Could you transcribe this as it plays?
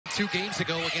2 games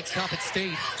ago against Coppin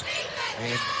State.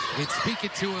 And it's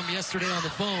speaking to him yesterday on the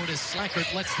phone as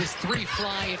Slajchert lets this 3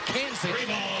 fly and cans it.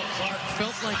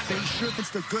 Felt like they should.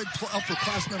 It's a good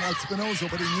upperclassman like Spinoza,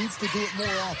 but he needs to do it more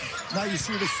often. Now you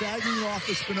see the sagging off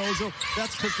of Spinoza.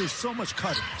 That's because there's so much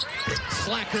cutting.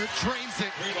 Slajchert trains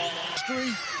it.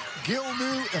 Gill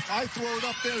knew if I throw it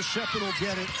up there, Shepard will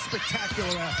get it.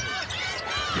 Spectacular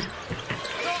athlete.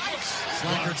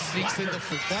 Slajchert sneaks in the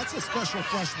foot. That's a special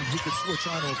freshman who could switch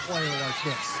on to a player like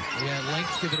this. Yeah,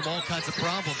 length giving him all kinds of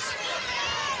problems.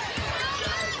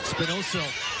 Spinoza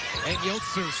and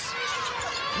Yotzers.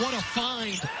 What a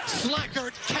find.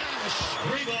 Slajchert cash.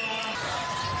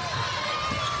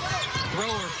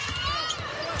 Thrower.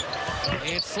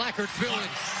 And Slajchert filling.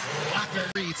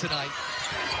 3 tonight.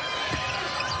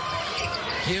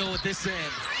 Gill at this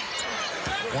end.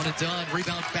 1 and done.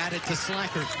 Rebound batted to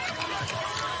Slajchert.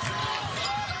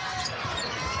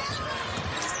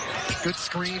 Good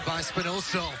screen by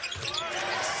Spinoza.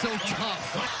 So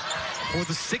tough. For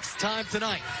the 6th time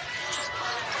tonight.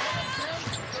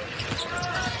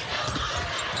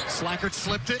 Slajchert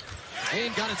slipped it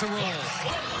and got it to roll.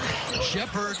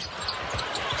 Shepard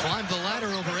climbed the ladder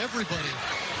over everybody.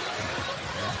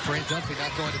 Fran Dunphy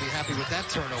not going to be happy with that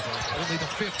turnover. Only the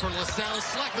 5th for LaSalle.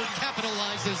 Slajchert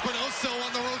capitalizes. Spinoza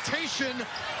on the rotation.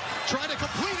 Trying to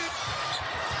complete it.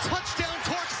 Touchdown,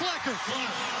 Cork Slajchert.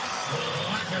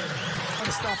 Trying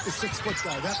to stop the 6-foot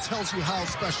guy. That tells you how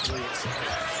special he is.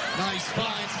 Nice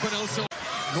find, Spinoza.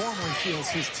 Normally feels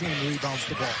his team rebounds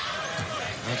the ball.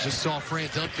 I just saw Fran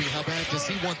Dunphy. How bad does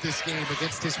he want this game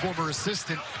against his former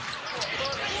assistant?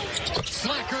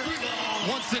 Slajchert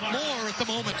wants it more at the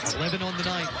moment. 11 on the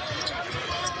night.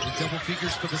 In double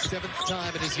figures for the 7th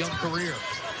time in his young career.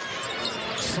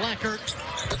 Slajchert.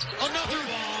 Another.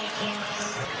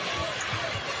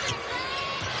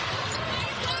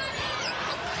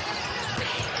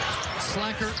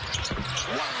 Slajchert.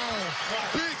 Wow.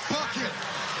 Big bucket.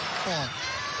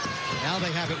 Now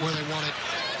they have it where they want it.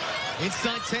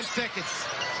 Inside 10 seconds.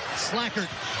 Slajchert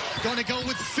going to go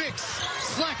with 6.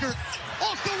 Slajchert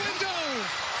off the window.